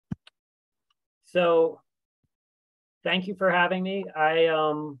So thank you for having me. I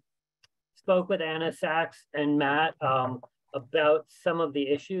spoke with Anna Sachs and Matt about some of the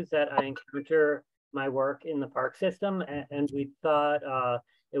issues that I encounter my work in the park system, and we thought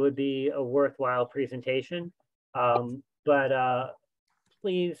it would be a worthwhile presentation. But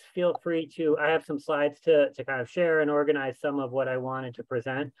please feel free to, I have some slides to kind of share and organize some of what I wanted to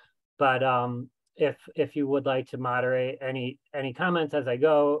present. But if you would like to moderate any comments as I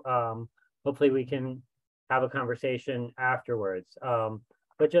go, hopefully we can have a conversation afterwards.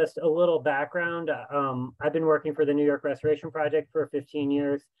 But just a little background, I've been working for the New York Restoration Project for 15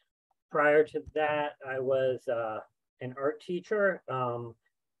 years. Prior to that, I was an art teacher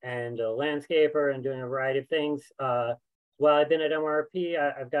and a landscaper and doing a variety of things. While I've been at NYRP,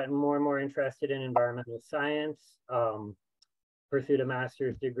 I've gotten more and more interested in environmental science, pursued a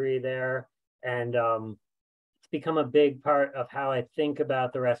master's degree there, and it's become a big part of how I think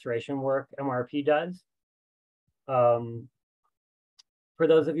about the restoration work NYRP does. For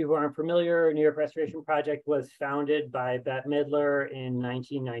those of you who aren't familiar, New York Restoration Project was founded by Bette Midler in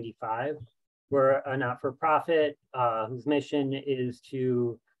 1995. We're a not-for-profit whose mission is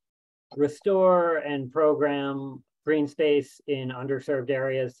to restore and program green space in underserved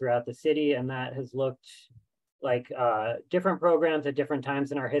areas throughout the city, and that has looked like different programs at different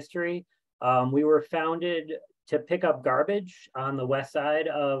times in our history. We were founded to pick up garbage on the west side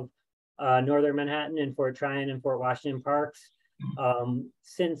of northern Manhattan in Fort Tryon and Fort Washington parks.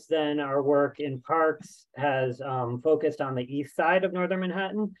 Since then, our work in parks has focused on the east side of northern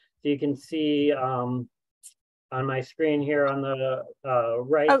Manhattan. So you can see on my screen here on the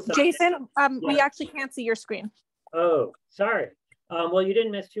right side. Jason, we actually can't see your screen. Oh, sorry. Well, you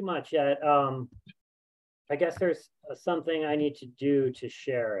didn't miss too much yet. I guess there's something I need to do to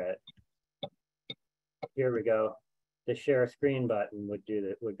share it. Here we go. The share screen button would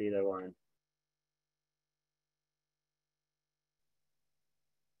be the one.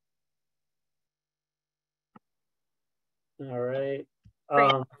 All right.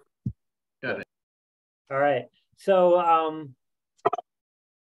 Got it. All right. So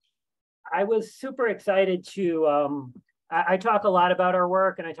I was super excited to, I talk a lot about our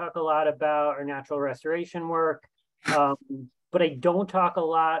work and I talk a lot about our natural restoration work, but I don't talk a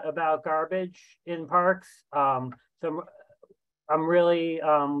lot about garbage in parks. So I'm really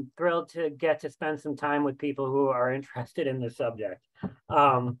thrilled to get to spend some time with people who are interested in this subject.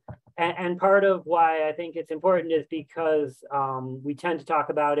 And part of why I think it's important is because we tend to talk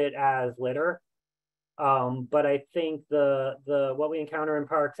about it as litter. But I think what we encounter in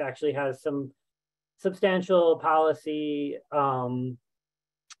parks actually has some substantial policy and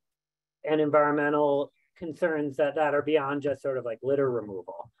environmental concerns that are beyond just sort of like litter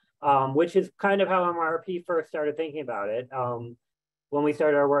removal, which is kind of how NYRP first started thinking about it. When we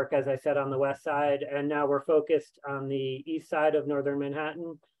started our work, as I said, on the west side, and now we're focused on the east side of northern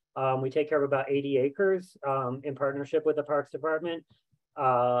Manhattan. We take care of about 80 acres in partnership with the Parks Department,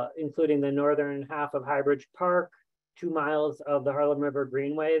 including the northern half of Highbridge Park, 2 miles of the Harlem River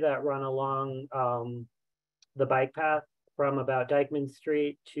Greenway that run along the bike path from about Dyckman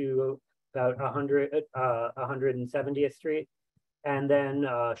Street to about 170th Street. And then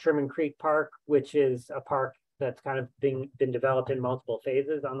Sherman Creek Park, which is a park that's kind of been developed in multiple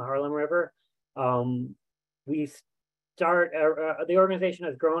phases on the Harlem River. The organization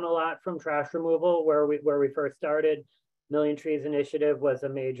has grown a lot from trash removal, where we first started. Million Trees Initiative was a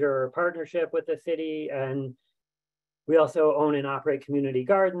major partnership with the city, and we also own and operate community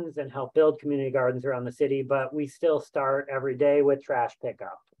gardens and help build community gardens around the city, but we still start every day with trash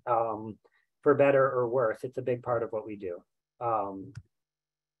pickup, for better or worse. It's a big part of what we do.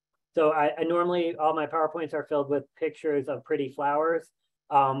 So I normally, all my PowerPoints are filled with pictures of pretty flowers,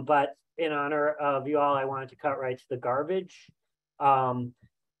 but in honor of you all, I wanted to cut right to the garbage. And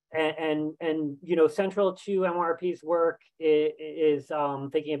you know, central to NYRP's work is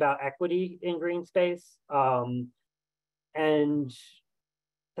thinking about equity in green space. And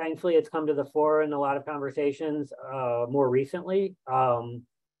thankfully, it's come to the fore in a lot of conversations more recently.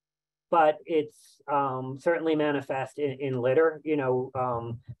 But it's certainly manifest in litter. You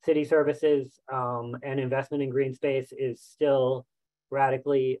know, city services and investment in green space is still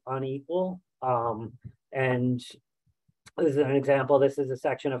radically unequal. And this is an example. This is a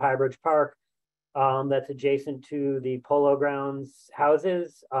section of Highbridge Park that's adjacent to the Polo Grounds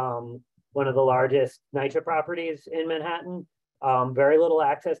houses, one of the largest NYCHA properties in Manhattan. Very little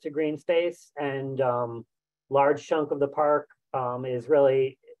access to green space, and large chunk of the park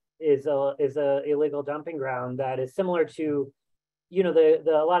is a illegal dumping ground that is similar to, you know,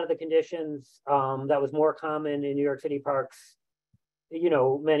 a lot of the conditions that was more common in New York City parks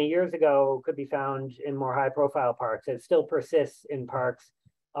many years ago could be found in more high profile parks. It still persists in parks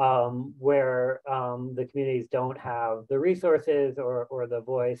where the communities don't have the resources or the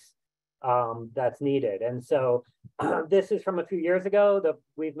voice that's needed. And so this is from a few years ago that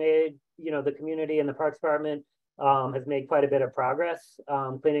we've made, the community and the Parks Department has made quite a bit of progress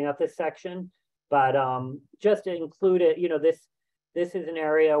cleaning up this section. But just to include it, this is an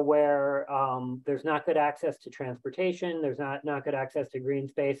area where there's not good access to transportation, there's not good access to green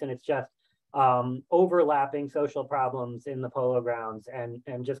space, and it's just overlapping social problems in the polo grounds and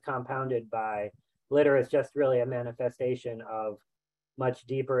just compounded by litter is just really a manifestation of much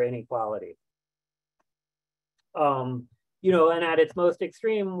deeper inequality. And at its most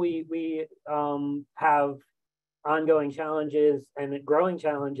extreme, we have ongoing challenges and growing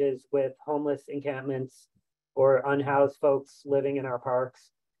challenges with homeless encampments or unhoused folks living in our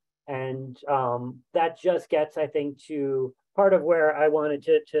parks. And that just gets, I think, to part of where I wanted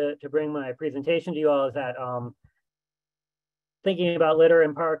to bring my presentation to you all is that thinking about litter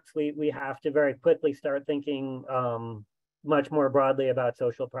in parks, we have to very quickly start thinking much more broadly about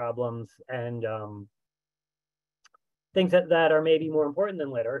social problems and things that are maybe more important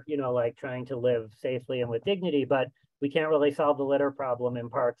than litter, like trying to live safely and with dignity, but we can't really solve the litter problem in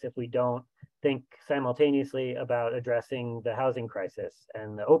parks if we don't think simultaneously about addressing the housing crisis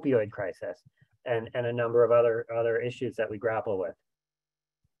and the opioid crisis and a number of other issues that we grapple with.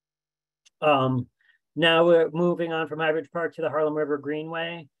 Now we're moving on from Highbridge Park to the Harlem River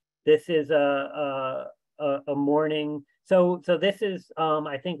Greenway. This is a morning. So this is,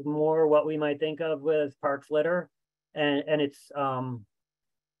 I think, more what we might think of as parks litter. And it's,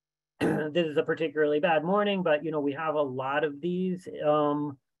 this is a particularly bad morning, but, we have a lot of these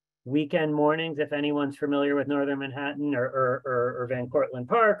weekend mornings. If anyone's familiar with Northern Manhattan or Van Cortlandt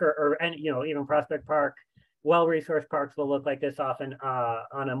Park or even Prospect Park, well-resourced parks will look like this often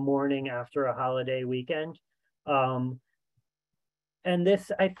on a morning after a holiday weekend. And this,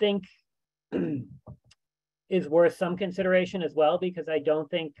 I think, is worth some consideration as well, because I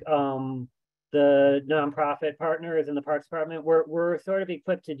don't think the nonprofit partners in the Parks Department, we're sort of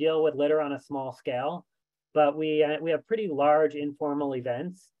equipped to deal with litter on a small scale, but we have pretty large informal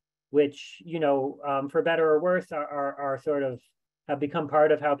events, which, for better or worse, are sort of have become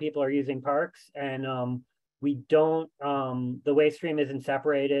part of how people are using parks. And we don't, the waste stream isn't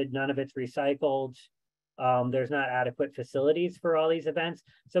separated, none of it's recycled. There's not adequate facilities for all these events.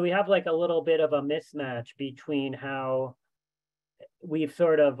 So we have like a little bit of a mismatch between how we've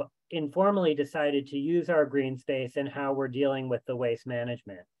sort of informally decided to use our green space and how we're dealing with the waste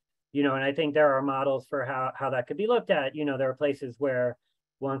management. And I think there are models for how that could be looked at. There are places where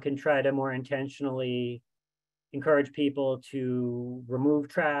one can try to more intentionally encourage people to remove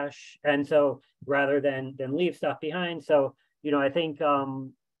trash. And so rather than leave stuff behind. So, I think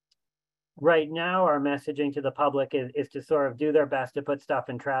right now our messaging to the public is to sort of do their best to put stuff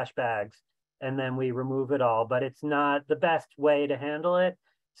in trash bags and then we remove it all. But it's not the best way to handle it.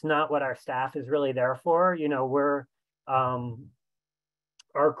 It's not what our staff is really there for. We're,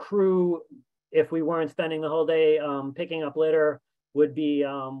 our crew, if we weren't spending the whole day picking up litter, would be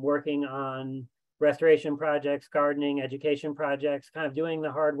working on restoration projects, gardening, education projects, kind of doing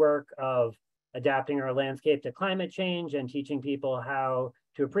the hard work of adapting our landscape to climate change and teaching people how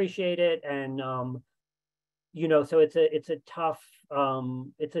to appreciate it. And, so it's a tough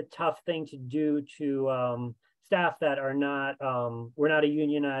thing to do to staff that are not, we're not a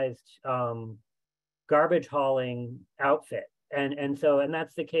unionized garbage hauling outfit. And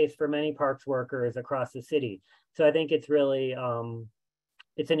that's the case for many parks workers across the city. So I think it's really,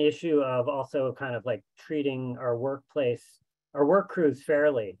 it's an issue of also kind of like treating our workplace, our work crews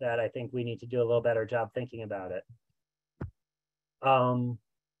fairly, that I think we need to do a little better job thinking about it.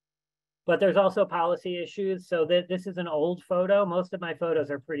 But there's also policy issues. So this is an old photo. Most of my photos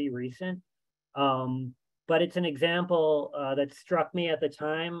are pretty recent. But it's an example that struck me at the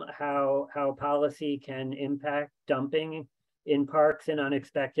time, how policy can impact dumping in parks in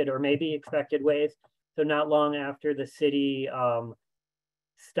unexpected or maybe expected ways. So not long after the city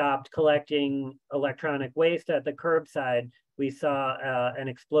stopped collecting electronic waste at the curbside, we saw an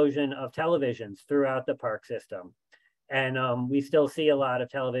explosion of televisions throughout the park system. And we still see a lot of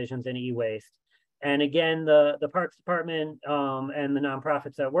televisions and e-waste. And again, the Parks Department and the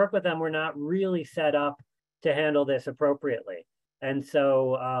nonprofits that work with them were not really set up to handle this appropriately. And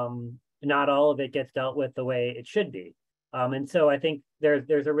so not all of it gets dealt with the way it should be. And so I think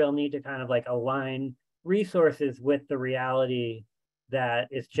there's a real need to kind of like align resources with the reality that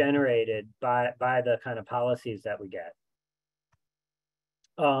is generated by the kind of policies that we get.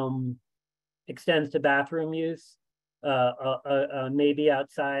 Extends to bathroom use. maybe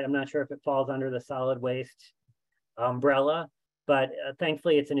outside. I'm not sure if it falls under the solid waste umbrella, but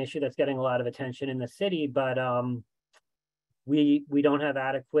thankfully it's an issue that's getting a lot of attention in the city. But we don't have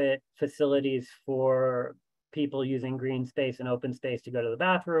adequate facilities for people using green space and open space to go to the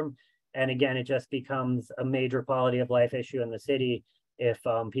bathroom. And again, it just becomes a major quality of life issue in the city if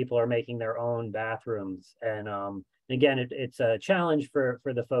people are making their own bathrooms. And again, it's a challenge for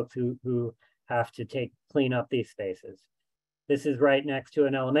the folks who have to clean up these spaces. This is right next to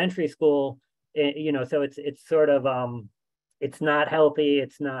an elementary school, you know, so it's sort of, it's not healthy.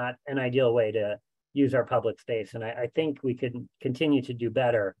 It's not an ideal way to use our public space. And I think we could continue to do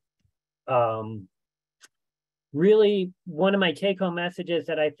better. Really, one of my take-home messages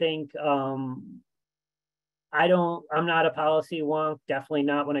that I think I'm not a policy wonk, definitely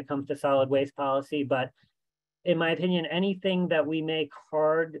not when it comes to solid waste policy, but in my opinion, anything that we make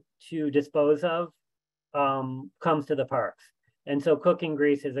hard to dispose of comes to the parks. And so cooking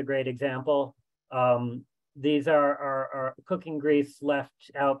grease is a great example. These are cooking grease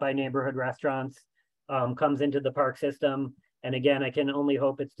left out by neighborhood restaurants, comes into the park system. And again, I can only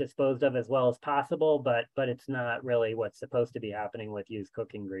hope it's disposed of as well as possible, but it's not really what's supposed to be happening with used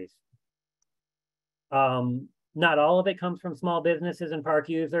cooking grease. Not all of it comes from small businesses and park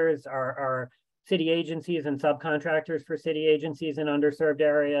users. Our city agencies and subcontractors for city agencies in underserved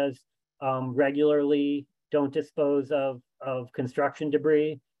areas regularly don't dispose of construction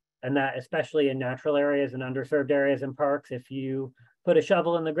debris, and that especially in natural areas and underserved areas and parks. If you put a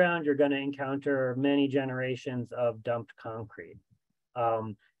shovel in the ground, you're going to encounter many generations of dumped concrete.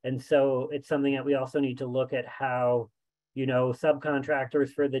 And so it's something that we also need to look at how, you know, subcontractors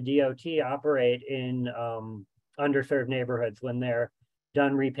for the DOT operate in underserved neighborhoods. When they're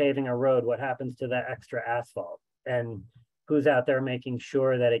done repaving a road, what happens to that extra asphalt? And who's out there making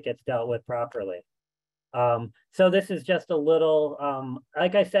sure that it gets dealt with properly? So this is just a little,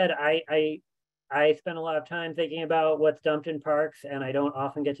 like I said, I spend a lot of time thinking about what's dumped in parks, and I don't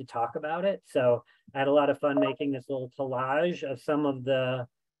often get to talk about it. So I had a lot of fun making this little collage of some of the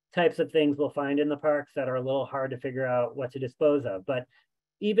types of things we'll find in the parks that are a little hard to figure out what to dispose of. But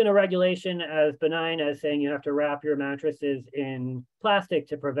even a regulation as benign as saying you have to wrap your mattresses in plastic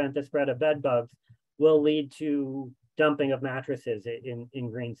to prevent the spread of bed bugs will lead to dumping of mattresses in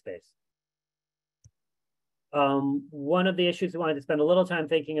green space. One of the issues we wanted to spend a little time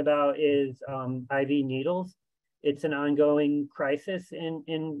thinking about is IV needles. It's an ongoing crisis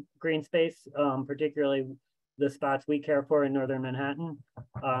in green space, particularly the spots we care for in Northern Manhattan.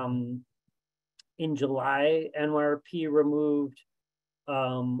 In July, NYRP removed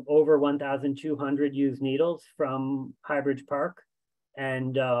over 1,200 used needles from Highbridge Park.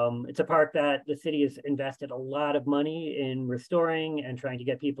 And it's a park that the city has invested a lot of money in restoring and trying to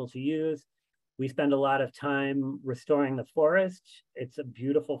get people to use. We spend a lot of time restoring the forest. It's a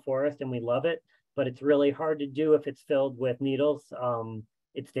beautiful forest and we love it, but it's really hard to do if it's filled with needles.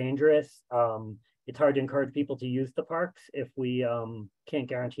 It's dangerous. It's hard to encourage people to use the parks if we can't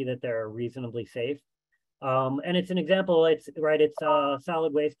guarantee that they're reasonably safe. And it's an example, it's a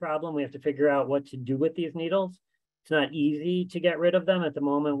solid waste problem. We have to figure out what to do with these needles. It's not easy to get rid of them. At the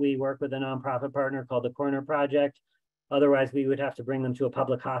moment, we work with a nonprofit partner called the Corner Project. Otherwise, we would have to bring them to a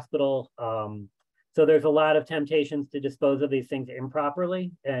public hospital. So there's a lot of temptations to dispose of these things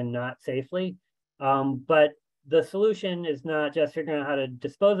improperly and not safely. But the solution is not just figuring out how to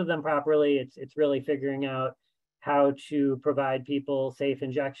dispose of them properly. It's really figuring out how to provide people safe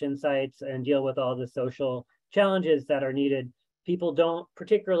injection sites and deal with all the social challenges that are needed. People don't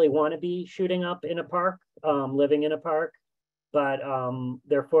particularly want to be shooting up in a park, living in a park, but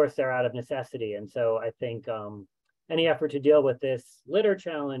they're forced there out of necessity. And so I think any effort to deal with this litter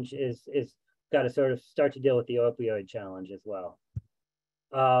challenge is got to sort of start to deal with the opioid challenge as well.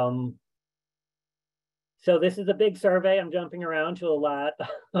 So this is a big survey. I'm jumping around to a lot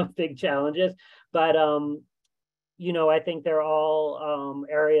of big challenges, but you know, I think they're all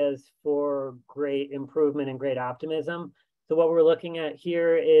areas for great improvement and great optimism. So what we're looking at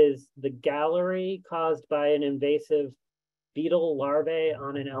here is the gallery caused by an invasive beetle larvae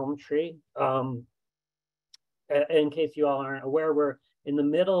on an elm tree. In case you all aren't aware, we're in the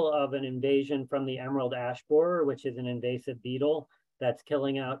middle of an invasion from the emerald ash borer, which is an invasive beetle that's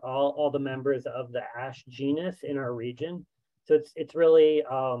killing out all the members of the ash genus in our region. So it's really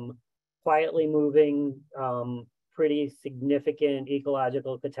quietly moving, pretty significant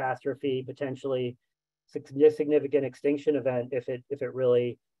ecological catastrophe, potentially significant extinction event if it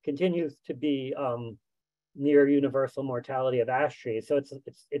really continues to be near universal mortality of ash trees. So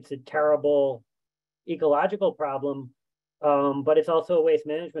it's a terrible ecological problem, but it's also a waste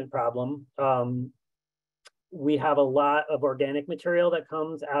management problem. we have a lot of organic material that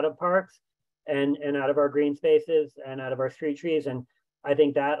comes out of parks and out of our green spaces and out of our street trees. And I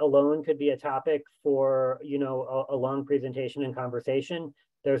think that alone could be a topic for, you know, a long presentation and conversation.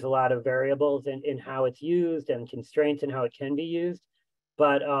 There's a lot of variables in how it's used and constraints in how it can be used.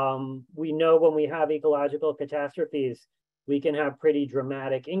 But we know when we have ecological catastrophes, we can have pretty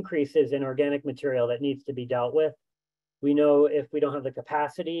dramatic increases in organic material that needs to be dealt with. We know if we don't have the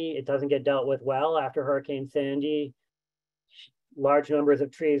capacity, it doesn't get dealt with well. After Hurricane Sandy, large numbers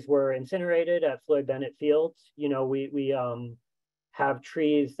of trees were incinerated at Floyd Bennett Fields. You know, we have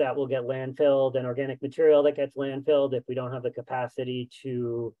trees that will get landfilled and organic material that gets landfilled if we don't have the capacity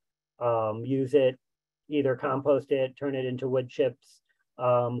to use it, either compost it, turn it into wood chips.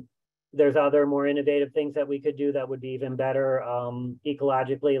 There's other more innovative things that we could do that would be even better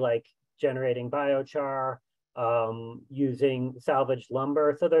ecologically, like generating biochar, using salvaged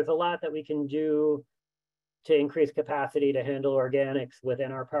lumber. So there's a lot that we can do to increase capacity to handle organics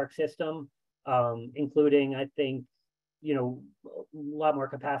within our park system, including, I think, you know, a lot more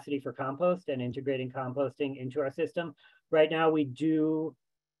capacity for compost and integrating composting into our system. Right now, we do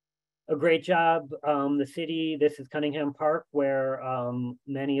a great job. The city, this is Cunningham Park, where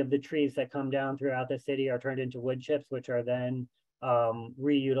many of the trees that come down throughout the city are turned into wood chips, which are then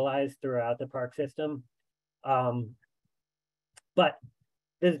reutilized throughout the park system. But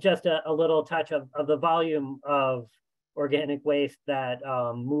there's just a little touch of the volume of organic waste that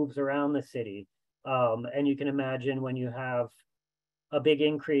moves around the city. And you can imagine when you have a big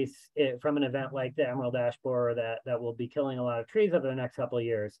increase from an event like the Emerald Ash Borer that will be killing a lot of trees over the next couple of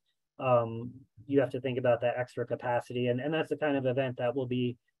years, you have to think about that extra capacity. And that's the kind of event that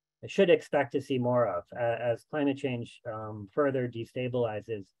should expect to see more of as climate change further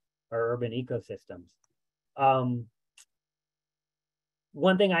destabilizes our urban ecosystems.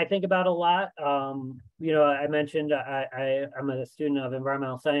 One thing I think about a lot, you know, I mentioned I'm a student of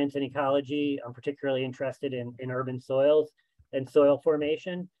environmental science and ecology. I'm particularly interested in urban soils and soil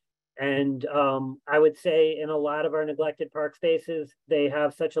formation. And I would say in a lot of our neglected park spaces, they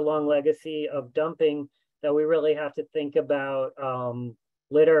have such a long legacy of dumping that we really have to think about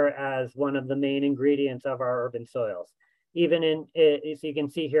litter as one of the main ingredients of our urban soils. Even as you can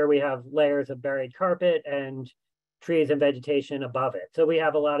see here, we have layers of buried carpet and trees and vegetation above it. So we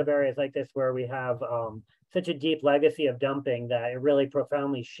have a lot of areas like this where we have such a deep legacy of dumping that it really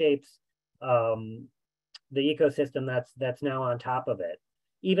profoundly shapes the ecosystem that's now on top of it.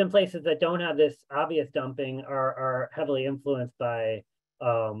 Even places that don't have this obvious dumping are heavily influenced by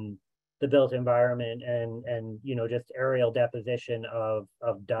the built environment and you know, just aerial deposition of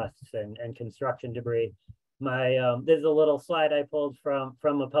dusts and construction debris. This is a little slide I pulled from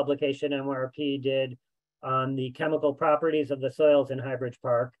a publication NYRP did on the chemical properties of the soils in Highbridge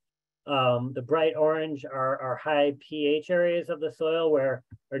Park. The bright orange are high pH areas of the soil where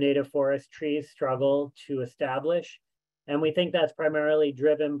our native forest trees struggle to establish. And we think that's primarily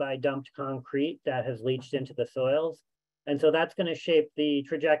driven by dumped concrete that has leached into the soils. And so that's going to shape the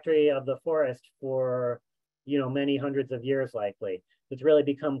trajectory of the forest for, you know, many hundreds of years likely. It's really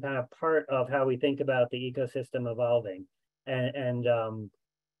become kind of part of how we think about the ecosystem evolving. And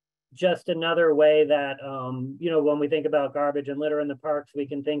just another way that, you know, when we think about garbage and litter in the parks, we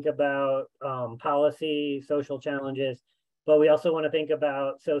can think about policy, social challenges, but we also want to think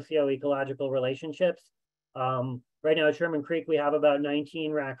about socio-ecological relationships. Right now at Sherman Creek, we have about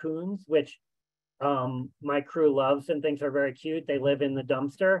 19 raccoons, which my crew loves and thinks are very cute. They live in the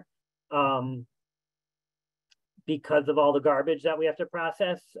dumpster because of all the garbage that we have to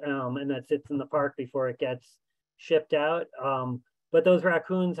process and that sits in the park before it gets shipped out. But those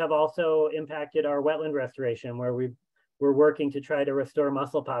raccoons have also impacted our wetland restoration, where we're working to try to restore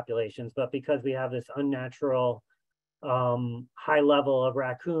mussel populations. But because we have this unnatural high level of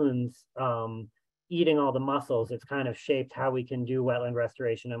raccoons eating all the mussels, it's kind of shaped how we can do wetland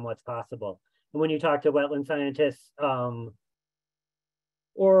restoration and what's possible. And when you talk to wetland scientists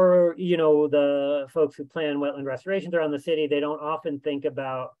or, you know, the folks who plan wetland restorations around the city, they don't often think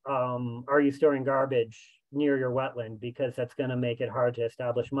about, are you storing garbage near your wetland, because that's going to make it hard to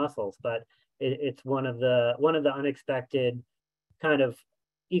establish mussels. But it's one of the unexpected kind of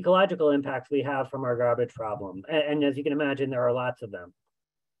ecological impacts we have from our garbage problem. And as you can imagine, there are lots of them.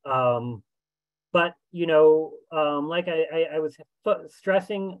 But, you know, like I was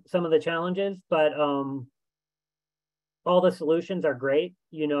stressing some of the challenges, but all the solutions are great.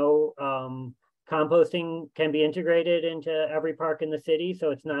 You know, composting can be integrated into every park in the city.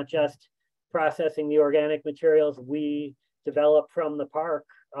 So it's not just processing the organic materials we develop from the park.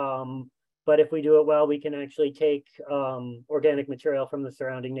 But if we do it well, we can actually take organic material from the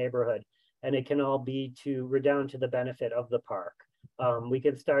surrounding neighborhood. and it can all be to redound to the benefit of the park. We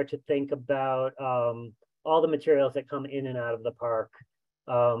can start to think about all the materials that come in and out of the park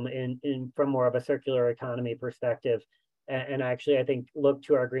from more of a circular economy perspective. And actually, I think look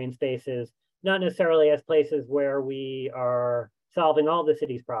to our green spaces, not necessarily as places where we are solving all the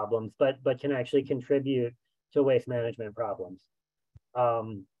city's problems, but can actually contribute to waste management problems.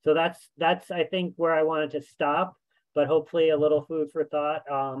 So that's I think where I wanted to stop, but hopefully a little food for thought.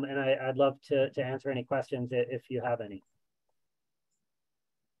 And I'd love to answer any questions if you have any.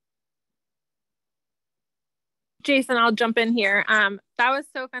 Jason, I'll jump in here. That was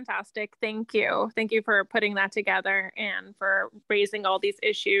so fantastic. Thank you. Thank you for putting that together and for raising all these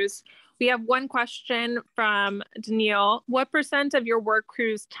issues. We have one question from Danielle. What % of your work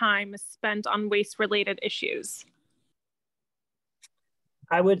crew's time is spent on waste-related issues?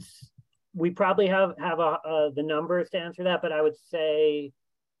 We probably have the numbers to answer that, but I would say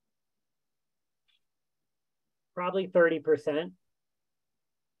probably 30%.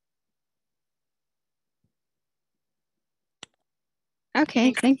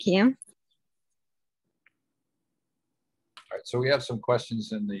 Okay, thank you. All right, so we have some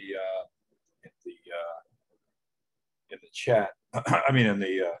questions in the chat. I mean, in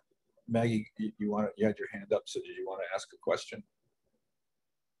the Maggie, you had your hand up, so did you want to ask a question?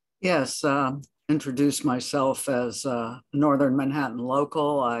 Yes, introduce myself as Northern Manhattan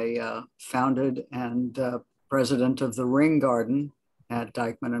local. I founded and president of the Ring Garden at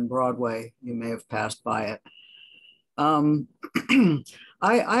Dyckman and Broadway. You may have passed by it. I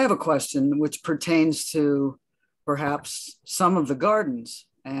have a question which pertains to perhaps some of the gardens,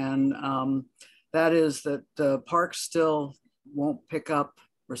 and that is that parks still won't pick up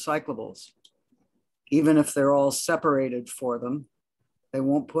recyclables, even if they're all separated for them. They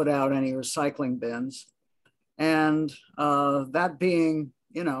won't put out any recycling bins. And that being,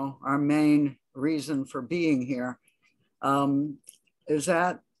 you know, our main reason for being here, is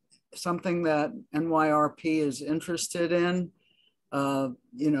that something that NYRP is interested in,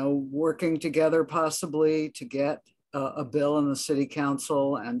 you know, working together possibly to get a bill in the city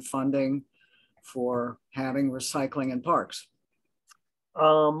council and funding for having recycling in parks?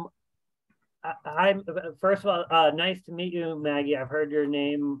 I'm first of all, nice to meet you, Maggie. I've heard your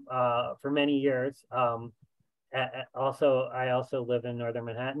name for many years. Also, I also live in Northern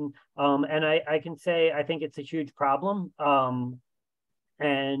Manhattan, and I can say I think it's a huge problem,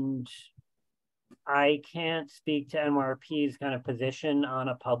 and I can't speak to NYRP's kind of position on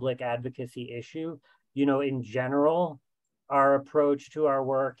a public advocacy issue. You know, in general, our approach to our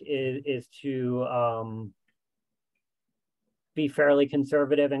work is to be fairly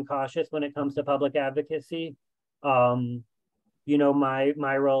conservative and cautious when it comes to public advocacy. You know,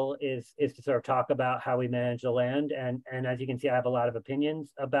 my role is to sort of talk about how we manage the land, and as you can see, I have a lot of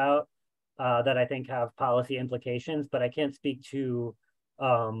opinions about that I think have policy implications, but I can't speak to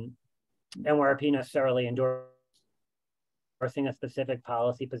NYRP necessarily endorsing a specific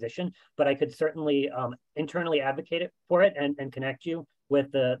policy position, but I could certainly internally advocate for it and connect you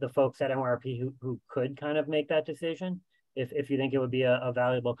with the folks at NYRP who could kind of make that decision if you think it would be a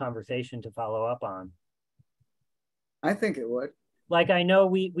valuable conversation to follow up on. I think it would. Like, I know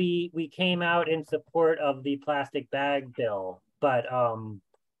we came out in support of the plastic bag bill, but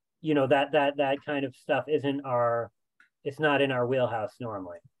you know, that kind of stuff isn't it's not in our wheelhouse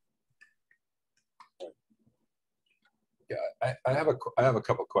normally. Yeah, I have a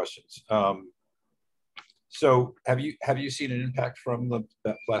couple of questions. So have you seen an impact from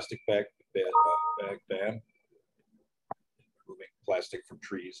that plastic bag ban? Removing plastic from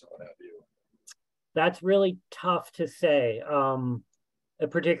trees and what have you? That's really tough to say,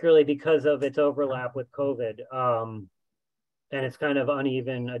 particularly because of its overlap with COVID and its kind of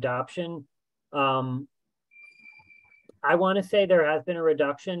uneven adoption. I want to say there has been a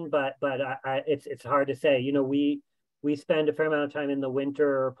reduction, but it's hard to say. You know, we spend a fair amount of time in the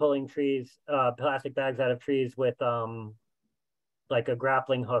winter pulling trees, plastic bags out of trees with like a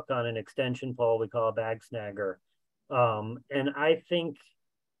grappling hook on an extension pole we call a bag snagger. And I think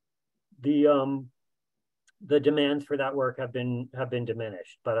the demands for that work have been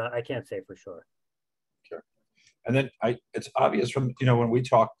diminished, but I can't say for sure. Sure. And then it's obvious from, you know, when we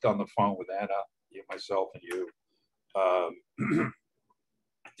talked on the phone with Anna, you, myself, and you, it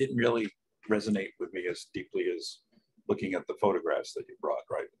didn't really resonate with me as deeply as looking at the photographs that you brought,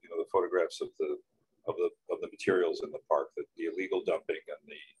 right? You know, the photographs of the materials in the park, the illegal dumping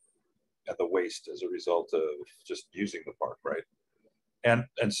and the waste as a result of just using the park, right? And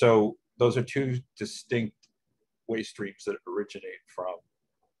so those are two distinct waste streams that originate from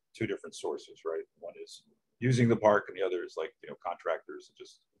two different sources, right? One is using the park, and the other is, like, you know, contractors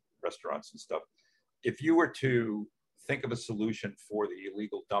just restaurants and stuff. If you were to think of a solution for the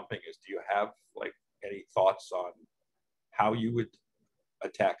illegal dumping, do you have like any thoughts on how you would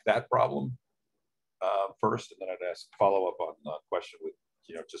attack that problem first, and then I'd ask follow up on the question with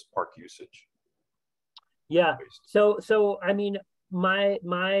just park usage. Yeah. So I mean, I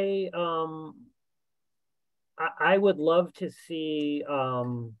would love to see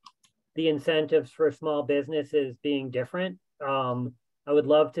the incentives for small businesses being different. I would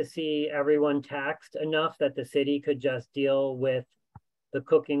love to see everyone taxed enough that the city could just deal with the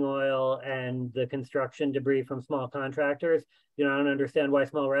cooking oil and the construction debris from small contractors. I don't understand why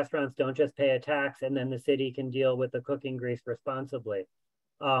small restaurants don't just pay a tax and then the city can deal with the cooking grease responsibly,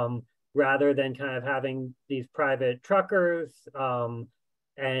 rather than kind of having these private truckers and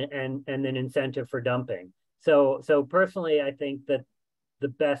then incentive for dumping. So personally, I think that the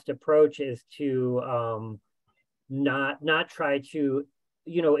best approach is to not try to,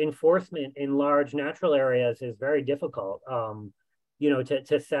 enforcement in large natural areas is very difficult.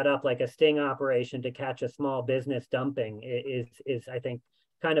 To set up like a sting operation to catch a small business dumping is I think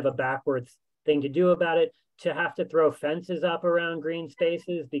kind of a backwards thing to do about it. To have to throw fences up around green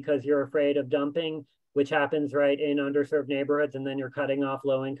spaces because you're afraid of dumping, which happens right in underserved neighborhoods, and then you're cutting off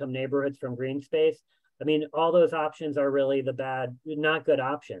low-income neighborhoods from green space. I mean, all those options are really not good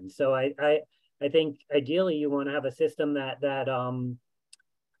options. So I think ideally you want to have a system that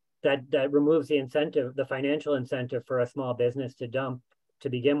removes the incentive, the financial incentive for a small business to dump to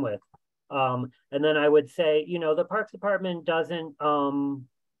begin with. And then I would say, the Parks Department doesn't,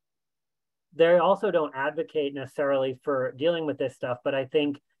 they also don't advocate necessarily for dealing with this stuff, but I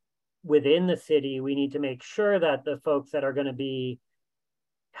think within the city, we need to make sure that the folks that are going to be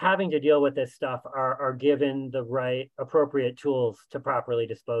having to deal with this stuff are given the right appropriate tools to properly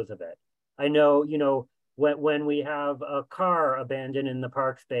dispose of it. I know, when we have a car abandoned in the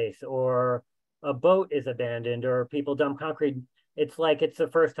park space or a boat is abandoned or people dump concrete, it's like it's the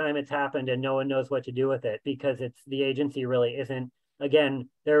first time it's happened and no one knows what to do with it because the agency really isn't, again,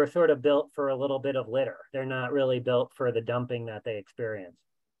 they're sort of built for a little bit of litter. They're not really built for the dumping that they experience.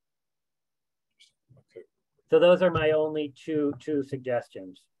 Okay. So those are my only two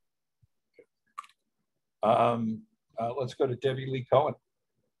suggestions. Let's go to Debbie Lee Cohen.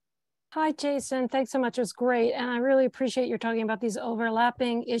 Hi, Jason. Thanks so much. It was great. And I really appreciate you're talking about these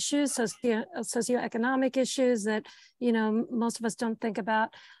overlapping issues, socioeconomic issues that, most of us don't think about.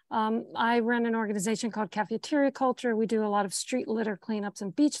 I run an organization called Cafeteria Culture. We do a lot of street litter cleanups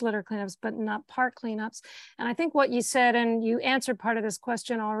and beach litter cleanups, but not park cleanups. And I think what you said, and you answered part of this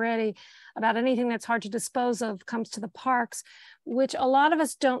question already, about anything that's hard to dispose of comes to the parks, which a lot of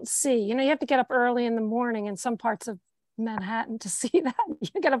us don't see. You have to get up early in the morning in some parts of Manhattan to see that.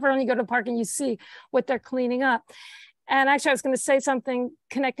 You get up early, you go to the park and you see what they're cleaning up. And actually, I was going to say something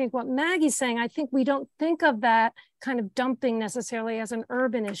connecting to what Maggie's saying. I think we don't think of that kind of dumping necessarily as an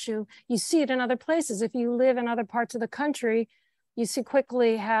urban issue. You see it in other places. If you live in other parts of the country, you see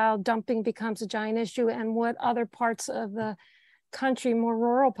quickly how dumping becomes a giant issue and what other parts of the country, more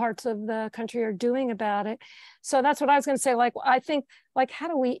rural parts of the country, are doing about it. So that's what I was going to say. I think, how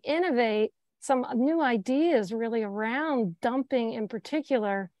do we innovate some new ideas really around dumping in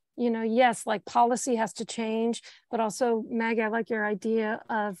particular? Yes, policy has to change, but also, Maggie, I like your idea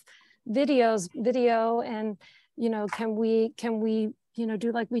of video and, can we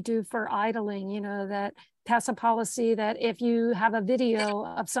do like we do for idling, that pass a policy that if you have a video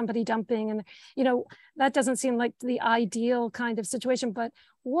of somebody dumping and, that doesn't seem like the ideal kind of situation, but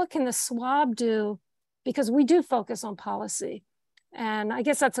what can the SWAB do? Because we do focus on policy. And I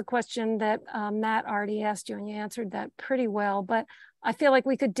guess that's a question that Matt already asked you, and you answered that pretty well. But I feel like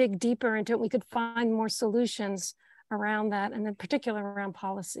we could dig deeper into it. We could find more solutions around that, and in particular around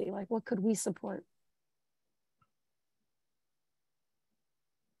policy. Like, what could we support?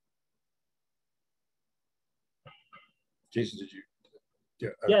 Jason, did you? Yeah.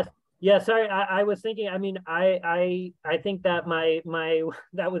 Yes. Yeah, sorry, I was thinking, I mean, I think that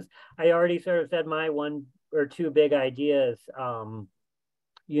I already sort of said my one or two big ideas, and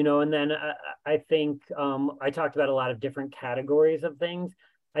then I think I talked about a lot of different categories of things.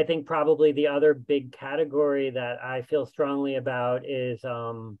 I think probably the other big category that I feel strongly about is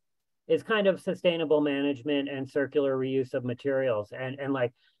kind of sustainable management and circular reuse of materials. And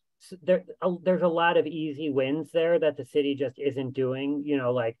like, there's a lot of easy wins there that the city just isn't doing,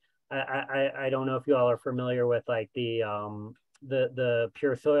 like, I don't know if you all are familiar with like the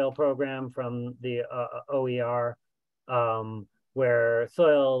Pure Soil program from the OER, where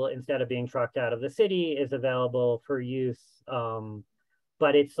soil, instead of being trucked out of the city, is available for use.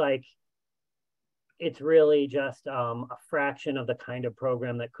 But it's like, it's really just a fraction of the kind of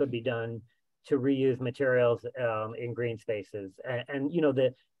program that could be done to reuse materials in green spaces. And you know,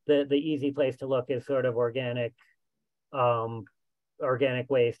 the easy place to look is sort of organic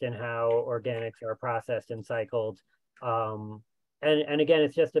waste and how organics are processed and cycled. And again,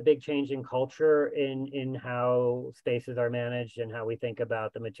 it's just a big change in culture in how spaces are managed and how we think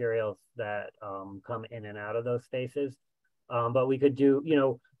about the materials that come in and out of those spaces. But we could do, you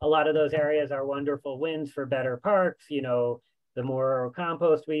know, a lot of those areas are wonderful wins for better parks. You know, the more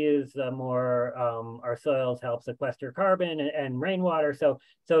compost we use, the more our soils help sequester carbon and rainwater. So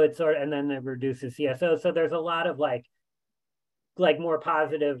it's sort of, and then it reduces CSO. So there's a lot of like more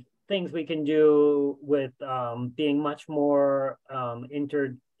positive things we can do with being much more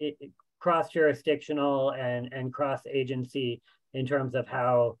cross-jurisdictional and cross-agency in terms of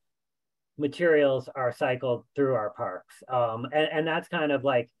how materials are cycled through our parks. And that's kind of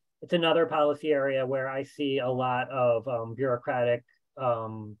like, it's another policy area where I see a lot of bureaucratic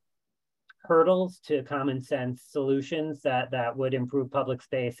hurdles to common sense solutions that would improve public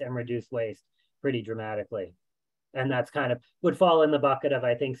space and reduce waste pretty dramatically. And that's kind of would fall in the bucket of,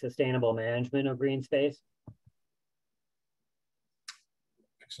 I think, sustainable management of green space.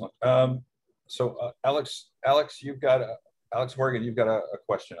 Excellent. So Alex, Alex Morgan, you've got a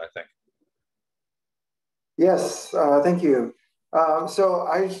question, I think. Yes, thank you. So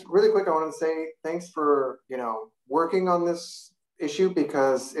really quick, I want to say thanks for, you know, working on this issue,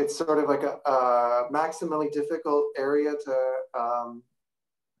 because it's sort of like a maximally difficult area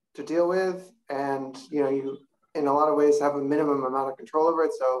to deal with. And, you know, you, in a lot of ways, have a minimum amount of control over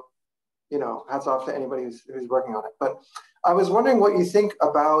it. So, you know, hats off to anybody who's working on it. But I was wondering what you think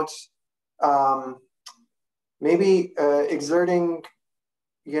about maybe exerting,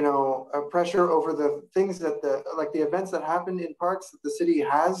 you know, a pressure over the things that the events that happen in parks that the city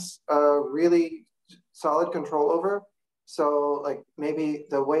has really solid control over. So like maybe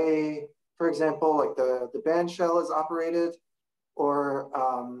the way, for example, like the band shell is operated, or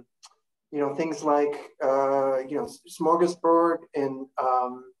you know, things like you know, Smorgasburg in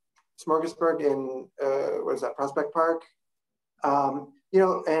what is that, Prospect Park. You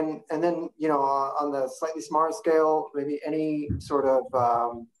know, and then, you know, on the slightly smaller scale, maybe any sort of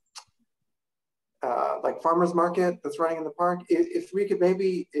like farmers market that's running in the park. If we could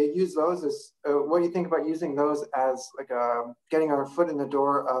maybe use those as, what do you think about using those as like getting our foot in the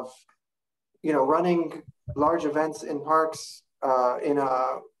door of, you know, running large events in parks in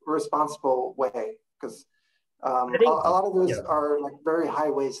a responsible way? Because a lot of those are like very high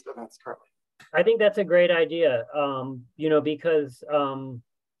waste events currently. I think that's a great idea, you know, because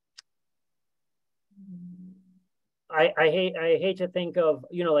I hate to think of,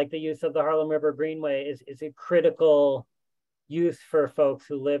 you know, like the use of the Harlem River Greenway is a critical use for folks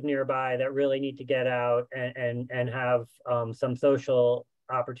who live nearby that really need to get out and have some social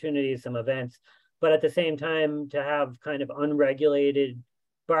opportunities, some events. But at the same time, to have kind of unregulated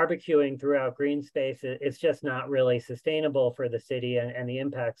barbecuing throughout green space, it's just not really sustainable for the city, and the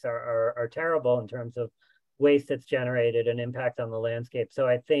impacts are terrible in terms of waste that's generated and impact on the landscape. So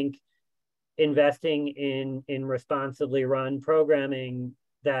I think investing in responsibly run programming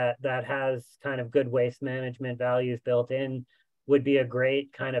that has kind of good waste management values built in would be a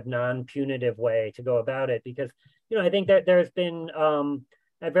great kind of non-punitive way to go about it. Because, you know, I think that there's been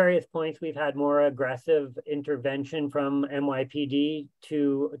at various points, we've had more aggressive intervention from NYPD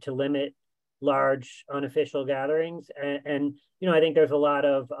to limit large unofficial gatherings. And you know, I think there's a lot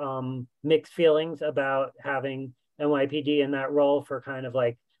of mixed feelings about having NYPD in that role for kind of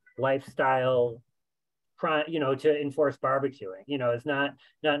like lifestyle crime, you know, to enforce barbecuing. You know, it's not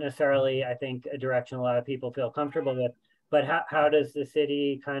necessarily, I think, a direction a lot of people feel comfortable with. But how does the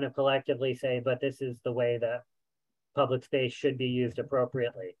city kind of collectively say, but this is the way that public space should be used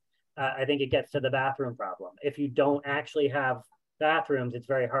appropriately? I think it gets to the bathroom problem. If you don't actually have bathrooms, it's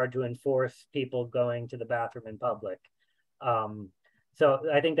very hard to enforce people going to the bathroom in public. So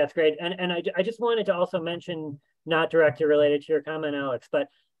I think that's great. And I just wanted to also mention, not directly related to your comment, Alex, but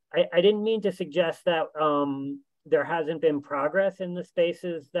I didn't mean to suggest that there hasn't been progress in the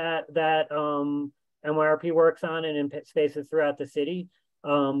spaces that NYRP works on and in spaces throughout the city.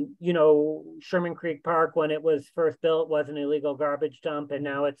 You know, Sherman Creek Park, when it was first built, was an illegal garbage dump, and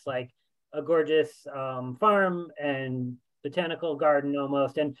now it's like a gorgeous farm and botanical garden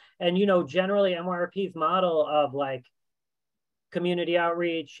almost. And you know, generally NYRP's model of like community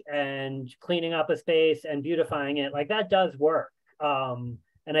outreach and cleaning up a space and beautifying it, like that does work.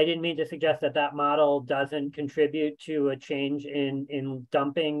 And I didn't mean to suggest that model doesn't contribute to a change in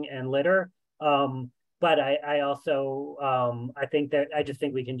dumping and litter. but I also, I think that, I just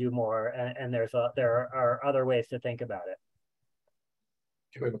think we can do more, and there are other ways to think about it.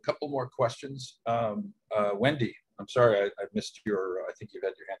 Okay, we have a couple more questions. Wendy, I'm sorry, I missed your, I think you've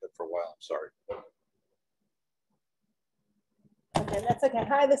had your hand up for a while, I'm sorry. Okay, that's okay.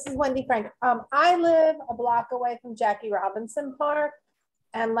 Hi, this is Wendy Frank. I live a block away from Jackie Robinson Park.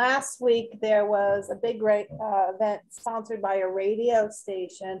 And last week there was a big event sponsored by a radio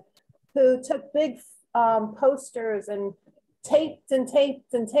station who took big posters and taped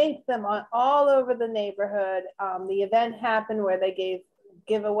them on all over the neighborhood. The event happened where they gave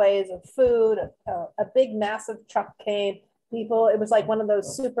giveaways of food. A big massive truck came. People, it was like one of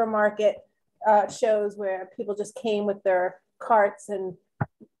those supermarket shows where people just came with their carts and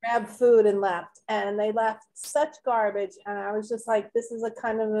grabbed food and left, and they left such garbage. And I was just like, this is a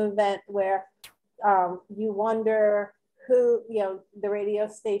kind of an event where you wonder who, you know, the radio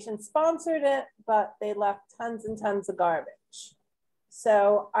station sponsored it, but they left tons and tons of garbage.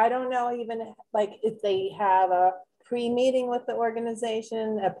 So I don't know even like if they have a pre-meeting with the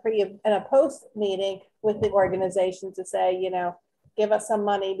organization, a pre and a post meeting with the organization to say, you know, give us some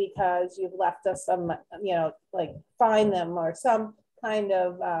money because you've left us some, you know, like fine them or some kind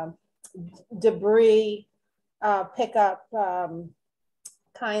of debris pickup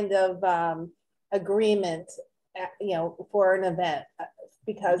kind of agreement, you know, for an event,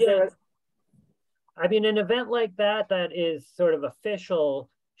 because there was. I mean, an event like that is sort of official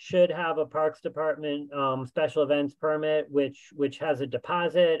should have a Parks Department special events permit, which has a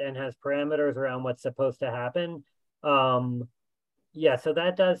deposit and has parameters around what's supposed to happen. Yeah, so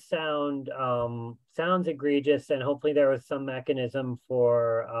that does sounds egregious, and hopefully there was some mechanism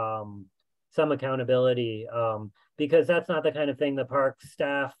for some accountability, because that's not the kind of thing the park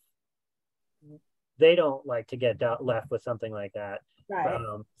staff, they don't like to get left with something like that. Right.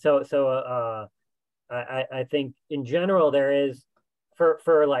 I think in general there is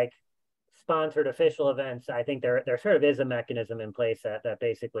for like sponsored official events, I think there sort of is a mechanism in place that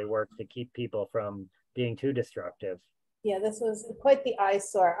basically works to keep people from being too destructive. Yeah, this was quite the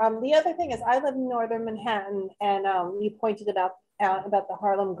eyesore. The other thing is I live in northern Manhattan, and you pointed out about the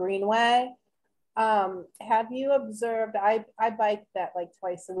Harlem Greenway. Have you observed, I bike that like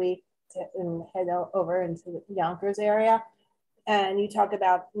twice a week and head over into the Yonkers area, and you talk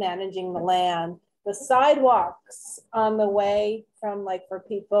about managing the land. The sidewalks on the way from like for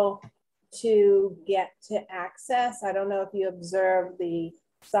people to get to access, I don't know if you observe the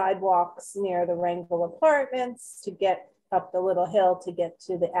sidewalks near the Rangel Apartments to get up the little hill to get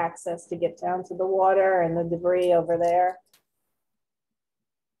to the access to get down to the water and the debris over there.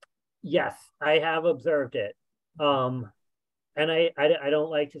 Yes, I have observed it. And I don't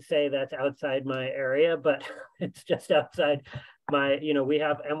like to say that's outside my area, but it's just outside my, you know, we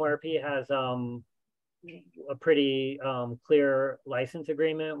have NYRP has a pretty clear license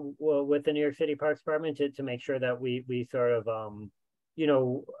agreement with the New York City Parks Department to make sure that we sort of you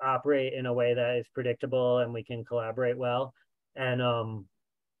know, operate in a way that is predictable and we can collaborate well. And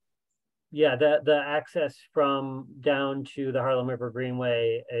yeah, the access from down to the Harlem River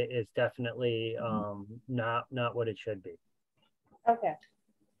Greenway is definitely not what it should be. Okay,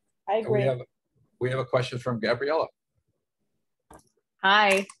 I agree. We have a question from Gabriella.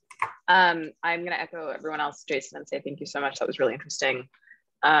 Hi, I'm going to echo everyone else, Jason, and say thank you so much. That was really interesting.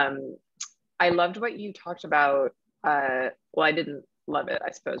 I loved what you talked about. Well, I didn't love it, I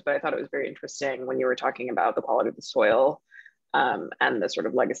suppose, but I thought it was very interesting when you were talking about the quality of the soil and the sort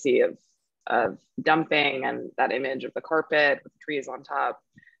of legacy of dumping and that image of the carpet with the trees on top.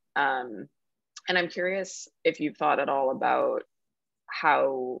 And I'm curious if you've thought at all about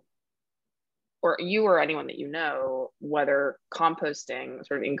how, or you or anyone that you know, whether composting,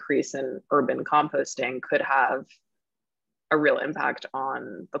 sort of increase in urban composting could have a real impact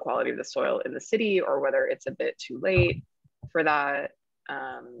on the quality of the soil in the city, or whether it's a bit too late for that.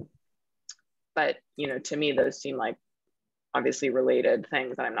 But, you know, to me, those seem like obviously related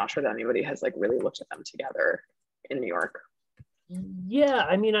things, and I'm not sure that anybody has like really looked at them together in New York. Yeah,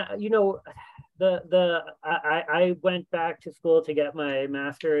 I mean, you know, I went back to school to get my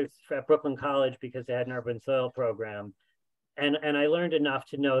master's at Brooklyn College because they had an urban soil program, and I learned enough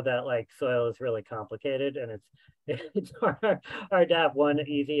to know that like soil is really complicated, and it's hard to have one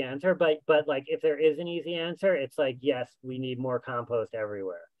easy answer. But like if there is an easy answer, it's like yes, we need more compost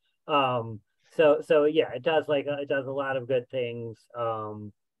everywhere. So yeah, it does a lot of good things,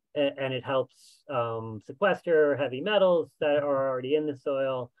 and it helps sequester heavy metals that are already in the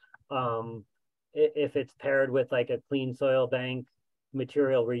soil. If it's paired with like a clean soil bank,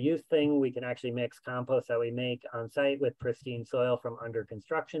 material reuse thing. We can actually mix compost that we make on site with pristine soil from under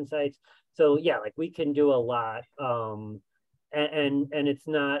construction sites. So yeah, like we can do a lot. And it's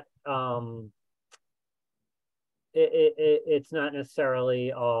not, it's not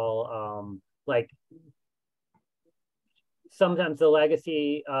necessarily all like, sometimes the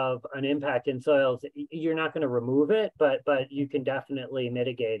legacy of an impact in soils, you're not going to remove it, but you can definitely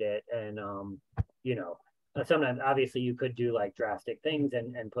mitigate it. And you know, sometimes obviously you could do like drastic things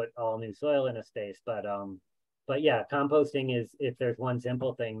and put all new soil in a space, but yeah, composting is, if there's one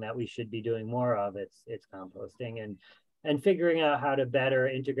simple thing that we should be doing more of, it's composting, and figuring out how to better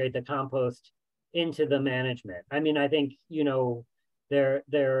integrate the compost into the management. I mean, I think, you know,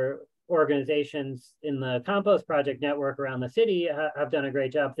 there organizations in the compost project network around the city have done a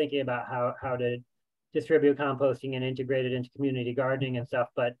great job thinking about how to distribute composting and integrate it into community gardening and stuff,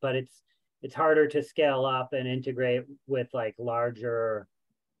 but it's harder to scale up and integrate with like larger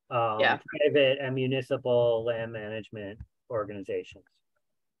private and municipal land management organizations.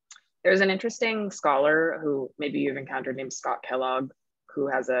 There's an interesting scholar who maybe you've encountered named Scott Kellogg, who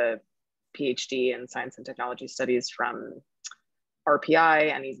has a PhD in science and technology studies from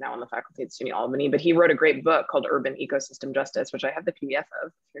RPI, and he's now on the faculty at SUNY Albany, but he wrote a great book called Urban Ecosystem Justice, which I have the PDF of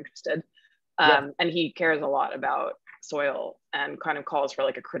if you're interested. And he cares a lot about soil and kind of calls for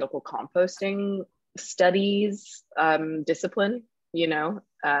like a critical composting studies discipline, you know,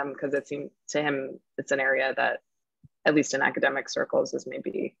 because it seems to him it's an area that, at least in academic circles, is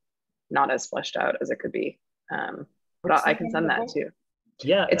maybe not as fleshed out as it could be. But I can send that too.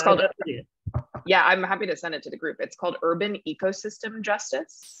 Yeah, it's called. Yeah, I'm happy to send it to the group. It's called Urban Ecosystem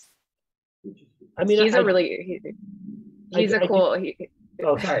Justice. I mean, he's a cool.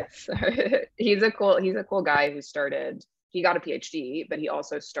 He's a cool guy who started. He got a PhD, but he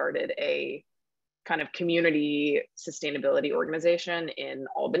also started a kind of community sustainability organization in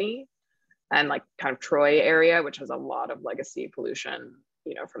Albany and like kind of Troy area, which has a lot of legacy pollution,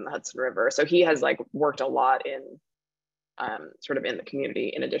 you know, from the Hudson River. So he has like worked a lot in sort of in the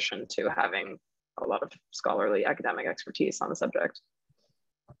community, in addition to having a lot of scholarly academic expertise on the subject.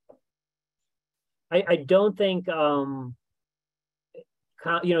 I don't think, you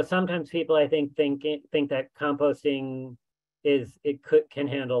know, sometimes people I think that composting can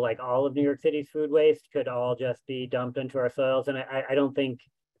handle like all of New York City's food waste, could all just be dumped into our soils. And I don't think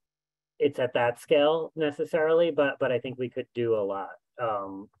it's at that scale necessarily, but I think we could do a lot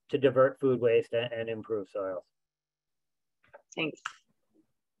to divert food waste and improve soils. Thanks.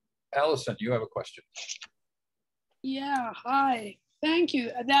 Allison, you have a question. Yeah, hi. Thank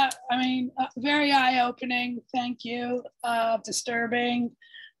you. That, I mean, very eye-opening. Thank you. Disturbing.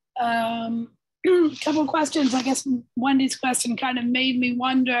 Couple questions. I guess Wendy's question kind of made me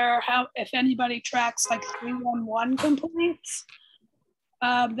wonder how, if anybody tracks like 311 complaints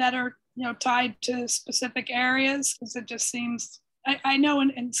that are, you know, tied to specific areas, because it just seems, I know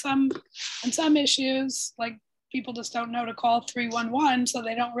in some issues, like people just don't know to call 311, so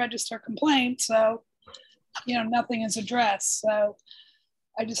they don't register complaints. So, you know, nothing is addressed. So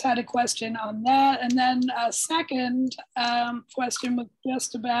I just had a question on that. And then a second question was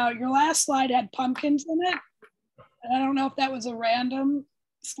just about, your last slide had pumpkins in it. And I don't know if that was a random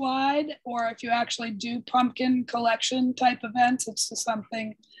slide or if you actually do pumpkin collection type events. It's just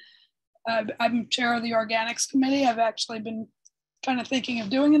something, I'm chair of the organics committee. I've actually been kind of thinking of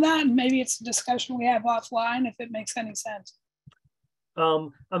doing that, and maybe it's a discussion we have offline if it makes any sense.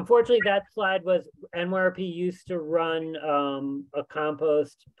 Unfortunately, that slide was, NYRP used to run a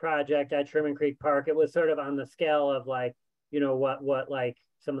compost project at Sherman Creek Park. It was sort of on the scale of like, you know, what like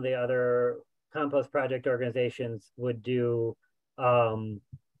some of the other compost project organizations would do.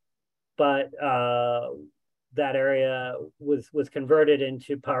 But that area was converted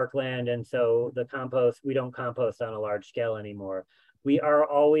into parkland, and so the compost, we don't compost on a large scale anymore. We are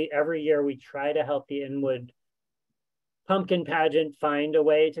always, every year we try to help the Inwood pumpkin pageant find a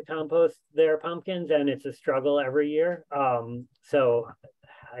way to compost their pumpkins, and it's a struggle every year. So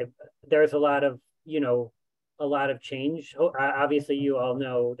there's a lot of, you know, a lot of change. Obviously, you all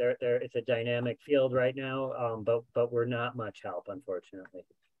know it's a dynamic field right now, but we're not much help, unfortunately.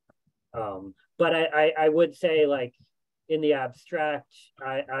 But I would say, like, in the abstract,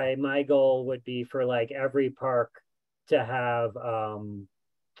 my goal would be for like every park to have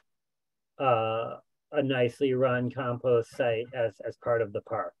a nicely run compost site as part of the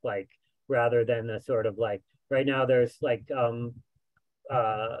park, like rather than the sort of like, right now there's like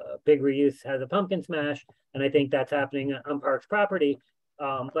Big Reuse has a pumpkin smash, and I think that's happening on Parks property,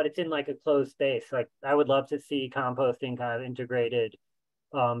 but it's in like a closed space. Like I would love to see composting kind of integrated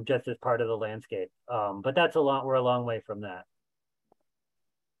just as part of the landscape. But that's we're a long way from that.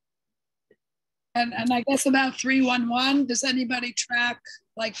 And I guess about 311, does anybody track,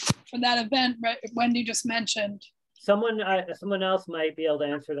 like for that event Wendy just mentioned? Someone else might be able to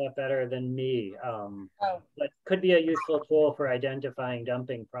answer that better than me, but could be a useful tool for identifying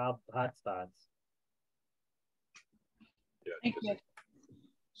dumping hotspots. Yeah, Thank you.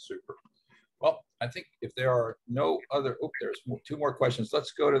 Super. Well, I think if there are no other, there's two more questions.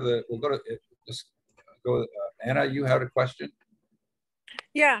 Let's go to Anna, you had a question?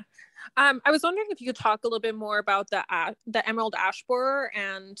 Yeah. I was wondering if you could talk a little bit more about the emerald ash borer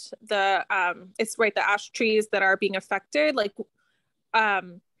and the the ash trees that are being affected. Like,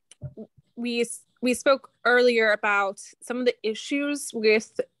 we spoke earlier about some of the issues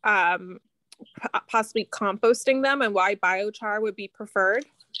with possibly composting them and why biochar would be preferred.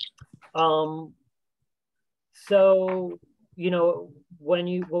 So,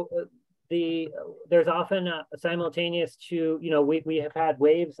 when there's often a simultaneous to, we have had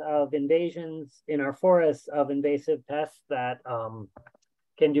waves of invasions in our forests of invasive pests that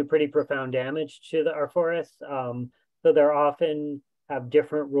can do pretty profound damage to our forests. So they're often have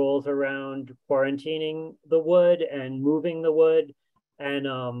different rules around quarantining the wood and moving the wood. And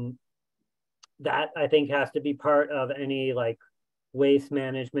that I think has to be part of any waste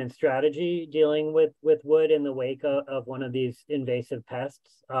management strategy dealing with wood in the wake of one of these invasive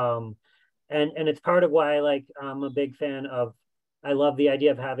pests. And it's part of why I'm a big fan of, I love the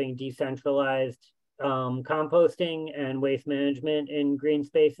idea of having decentralized composting and waste management in green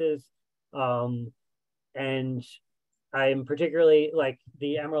spaces. And I'm particularly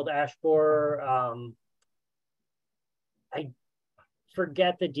the emerald ash borer. I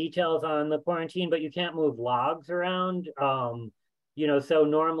forget the details on the quarantine, but you can't move logs around. So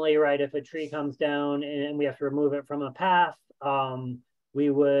normally, right, if a tree comes down and we have to remove it from a path, we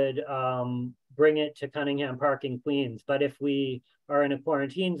would bring it to Cunningham Park in Queens. But if we are in a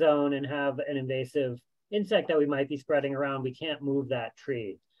quarantine zone and have an invasive insect that we might be spreading around, we can't move that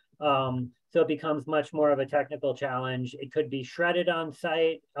tree. So it becomes much more of a technical challenge. It could be shredded on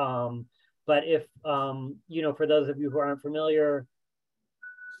site. But if, for those of you who aren't familiar,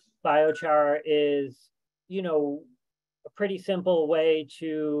 biochar is, a pretty simple way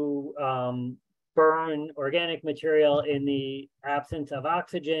to burn organic material in the absence of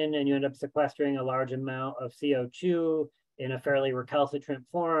oxygen, and you end up sequestering a large amount of CO2 in a fairly recalcitrant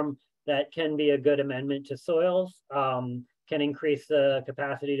form that can be a good amendment to soils, can increase the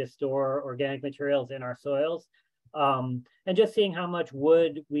capacity to store organic materials in our soils. And just seeing how much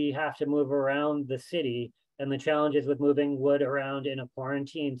wood we have to move around the city and the challenges with moving wood around in a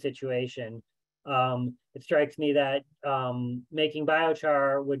quarantine situation, it strikes me that making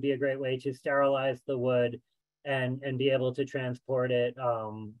biochar would be a great way to sterilize the wood and be able to transport it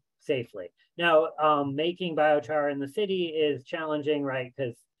safely. Now, making biochar in the city is challenging, right?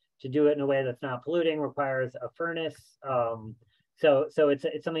 Because to do it in a way that's not polluting requires a furnace. So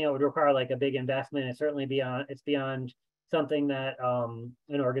it's something that would require a big investment. It's certainly beyond something that an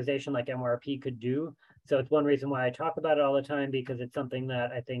organization like NYRP could do. So it's one reason why I talk about it all the time, because it's something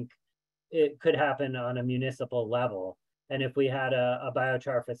that I think it could happen on a municipal level. And if we had a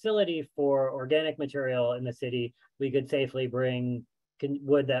biochar facility for organic material in the city, we could safely bring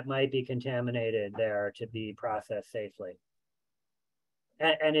wood that might be contaminated there to be processed safely.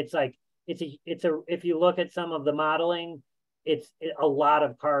 And it's if you look at some of the modeling, a lot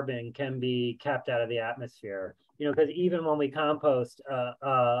of carbon can be kept out of the atmosphere. Because even when we compost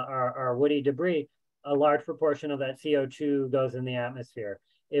our woody debris, a large proportion of that CO2 goes in the atmosphere.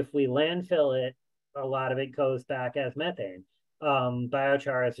 If we landfill it, a lot of it goes back as methane.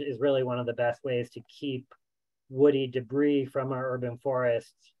 Biochar is really one of the best ways to keep woody debris from our urban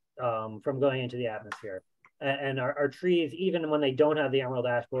forests from going into the atmosphere. And our trees, even when they don't have the emerald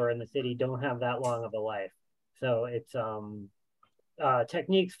ash borer in the city, don't have that long of a life. So it's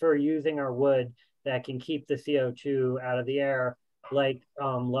techniques for using our wood that can keep the CO2 out of the air, like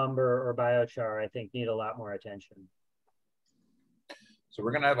lumber or biochar, I think need a lot more attention. So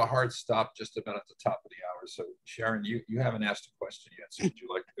we're going to have a hard stop just about at the top of the hour. So Sharon, you haven't asked a question yet. So would you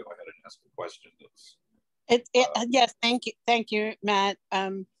like to go ahead and ask a question? Yes, thank you, Matt.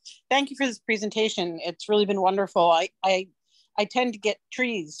 Thank you for this presentation. It's really been wonderful. I tend to get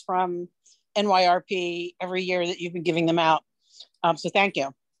trees from NYRP every year that you've been giving them out. So thank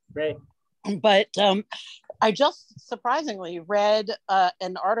you. Great. But I just surprisingly read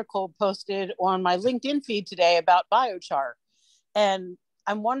an article posted on my LinkedIn feed today about biochar. And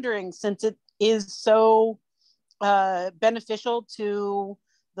I'm wondering, since it is so beneficial to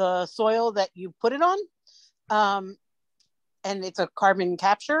the soil that you put it on, and it's a carbon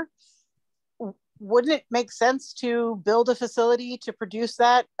capture, wouldn't it make sense to build a facility to produce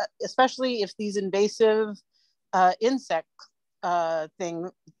that, especially if these invasive insect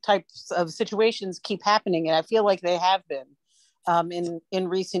types of situations keep happening? And I feel like they have been in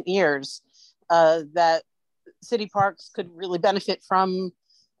recent years, that city parks could really benefit from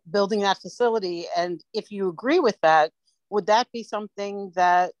building that facility. And if you agree with that, would that be something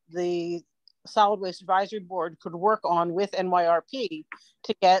that the Solid Waste Advisory Board could work on with NYRP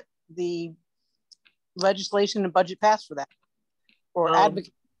to get the legislation and budget passed for that, or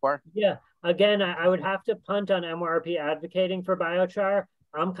advocate for? Yeah, again, I would have to punt on NYRP advocating for biochar.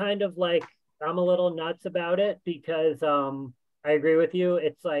 I'm kind of like, I'm a little nuts about it because I agree with you.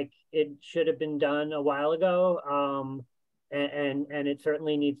 It's like, it should have been done a while ago. And it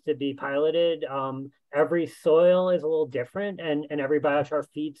certainly needs to be piloted. Every soil is a little different, and every biochar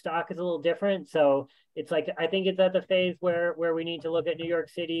feedstock is a little different. So it's like, I think it's at the phase where we need to look at New York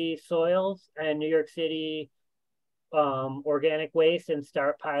City soils and New York City organic waste and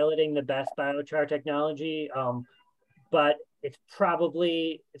start piloting the best biochar technology. But it's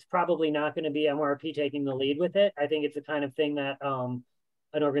probably not going to be NYRP taking the lead with it. I think it's the kind of thing that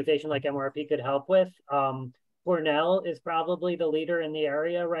an organization like NYRP could help with. Cornell is probably the leader in the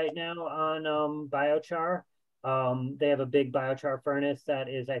area right now on biochar. They have a big biochar furnace that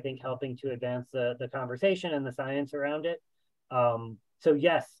is, I think, helping to advance the conversation and the science around it. So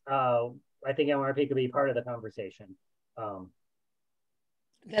yes, I think NYRP could be part of the conversation.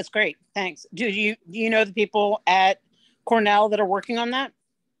 That's great, thanks. Do you know the people at Cornell that are working on that?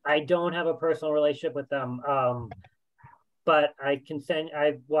 I don't have a personal relationship with them. But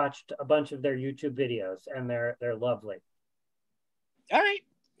I've watched a bunch of their YouTube videos and they're lovely. All right,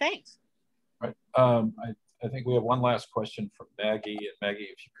 thanks. Right. I think we have one last question from Maggie. And Maggie,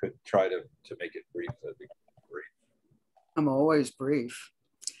 if you could try to make it brief, that'd be great. I'm always brief.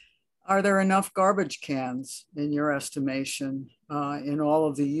 Are there enough garbage cans in your estimation in all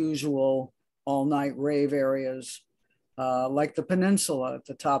of the usual all-night rave areas, like the Peninsula at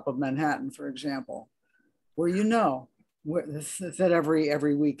the top of Manhattan, for example, where that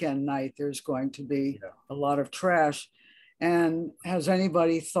every weekend night there's going to be a lot of trash? And has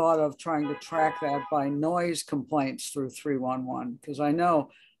anybody thought of trying to track that by noise complaints through 311? Because I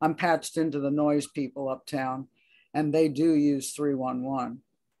know I'm patched into the noise people uptown and they do use 311.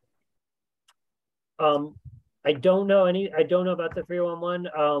 I don't know about the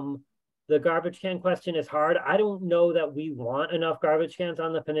 311. The garbage can question is hard. I don't know that we want enough garbage cans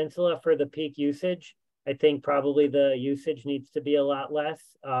on the peninsula for the peak usage. I think probably the usage needs to be a lot less.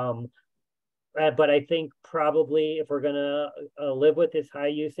 But I think probably if we're gonna live with this high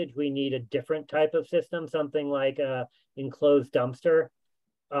usage, we need a different type of system, something like a enclosed dumpster,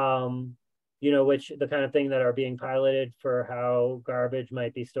 which the kind of thing that are being piloted for how garbage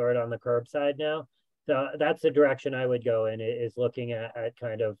might be stored on the curbside now. So that's the direction I would go in, is looking at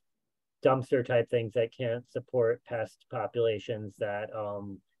kind of dumpster type things that can't support pest populations, that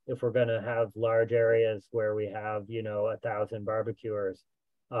if we're gonna have large areas where we have, 1,000 barbecuers,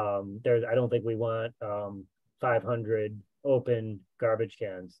 I don't think we want 500 open garbage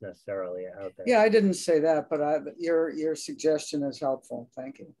cans necessarily out there. Yeah, I didn't say that, but your suggestion is helpful.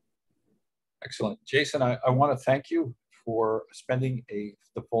 Thank you. Excellent. Jason, I want to thank you for spending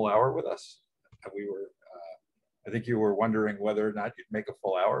the full hour with us. We were, I think you were wondering whether or not you'd make a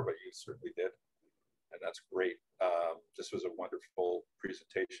full hour, but you certainly did. And that's great. This was a wonderful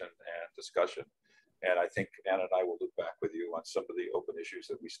presentation and discussion. And I think Anna and I will look back with you on some of the open issues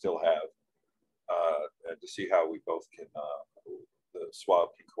that we still have, and to see how we both can, the SWAB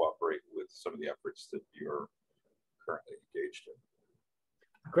can cooperate with some of the efforts that you're currently engaged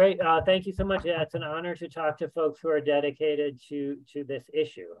in. Great, thank you so much. Yeah, it's an honor to talk to folks who are dedicated to this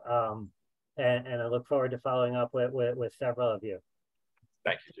issue. And I look forward to following up with several of you.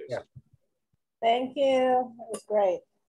 Thank you, Jason. Yeah. Thank you, it was great.